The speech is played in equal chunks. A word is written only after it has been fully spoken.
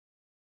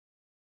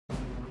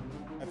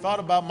thought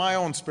about my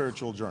own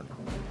spiritual journey.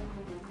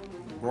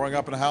 Growing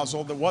up in a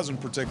household that wasn't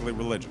particularly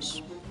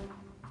religious.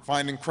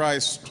 Finding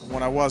Christ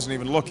when I wasn't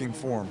even looking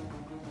for him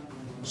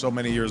so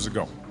many years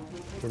ago.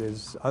 It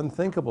is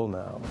unthinkable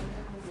now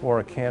for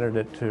a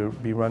candidate to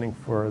be running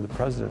for the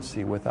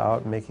presidency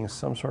without making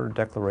some sort of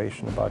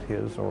declaration about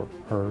his or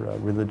her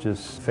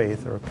religious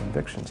faith or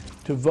convictions.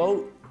 To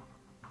vote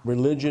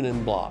religion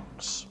in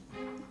blocks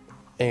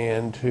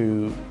and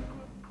to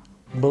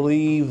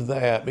believe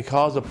that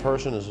because a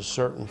person is a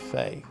certain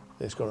faith,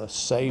 it's going to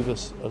save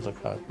us as a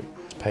country.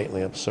 It's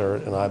patently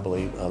absurd and I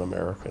believe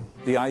un-American.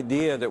 The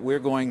idea that we're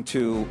going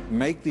to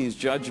make these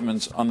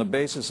judgments on the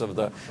basis of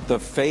the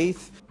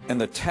faith and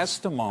the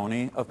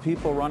testimony of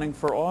people running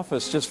for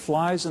office just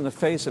flies in the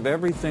face of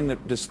everything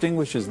that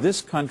distinguishes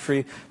this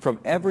country from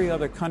every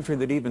other country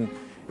that even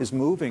is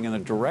moving in the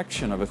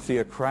direction of a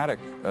theocratic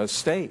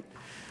state.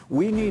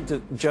 We need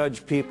to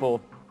judge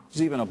people,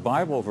 there's even a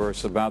Bible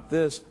verse about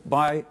this,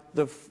 by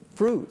the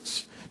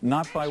fruits,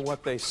 not by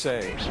what they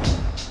say.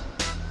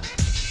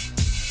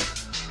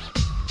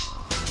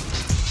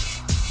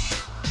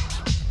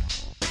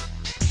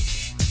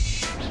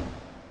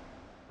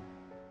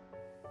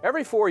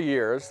 Every 4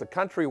 years, the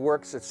country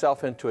works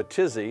itself into a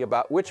tizzy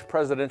about which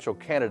presidential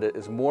candidate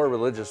is more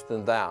religious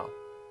than thou.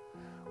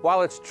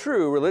 While it's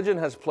true religion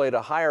has played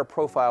a higher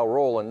profile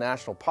role in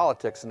national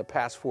politics in the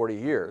past 40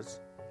 years,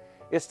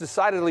 it's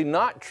decidedly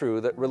not true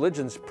that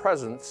religion's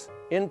presence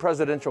in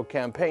presidential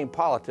campaign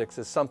politics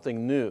is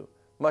something new,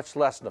 much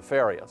less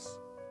nefarious.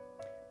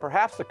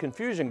 Perhaps the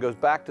confusion goes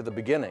back to the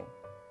beginning.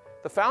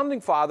 The Founding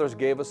Fathers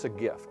gave us a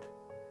gift: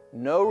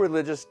 no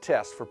religious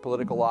test for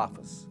political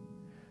office.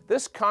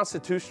 This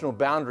constitutional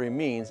boundary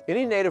means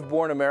any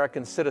native-born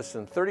American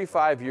citizen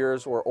 35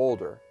 years or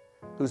older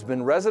who's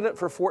been resident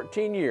for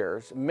 14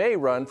 years may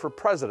run for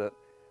president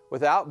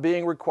without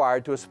being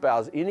required to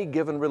espouse any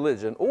given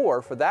religion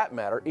or, for that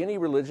matter, any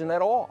religion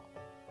at all.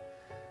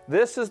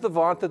 This is the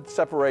vaunted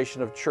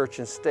separation of church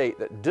and state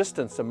that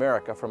distanced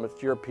America from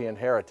its European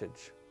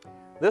heritage.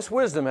 This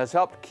wisdom has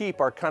helped keep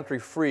our country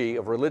free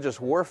of religious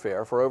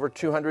warfare for over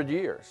 200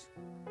 years.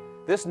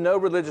 This no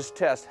religious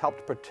test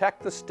helped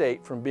protect the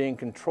state from being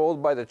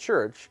controlled by the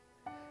church,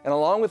 and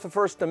along with the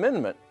First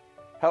Amendment,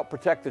 helped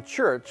protect the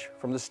church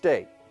from the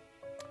state.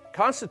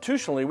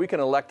 Constitutionally, we can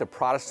elect a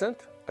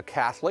Protestant, a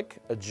Catholic,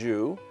 a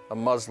Jew, a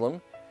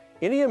Muslim,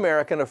 any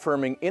American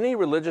affirming any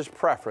religious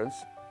preference,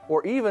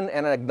 or even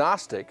an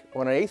agnostic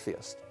or an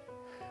atheist.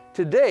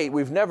 To date,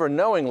 we've never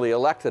knowingly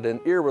elected an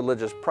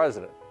irreligious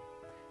president.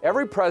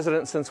 Every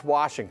president since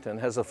Washington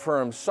has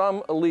affirmed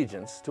some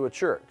allegiance to a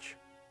church.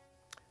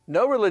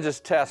 No religious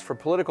test for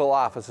political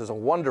office is a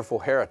wonderful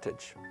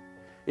heritage.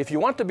 If you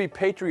want to be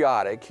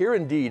patriotic, here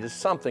indeed is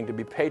something to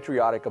be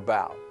patriotic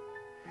about.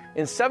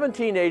 In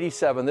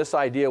 1787, this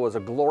idea was a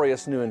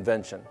glorious new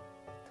invention.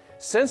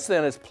 Since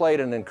then, it's played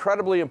an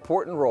incredibly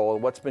important role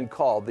in what's been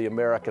called the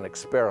American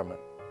experiment.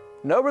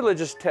 No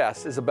religious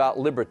test is about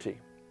liberty.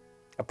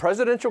 A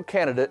presidential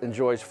candidate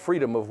enjoys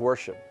freedom of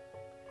worship.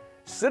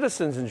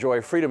 Citizens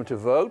enjoy freedom to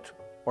vote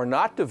or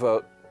not to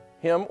vote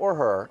him or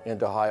her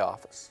into high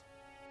office.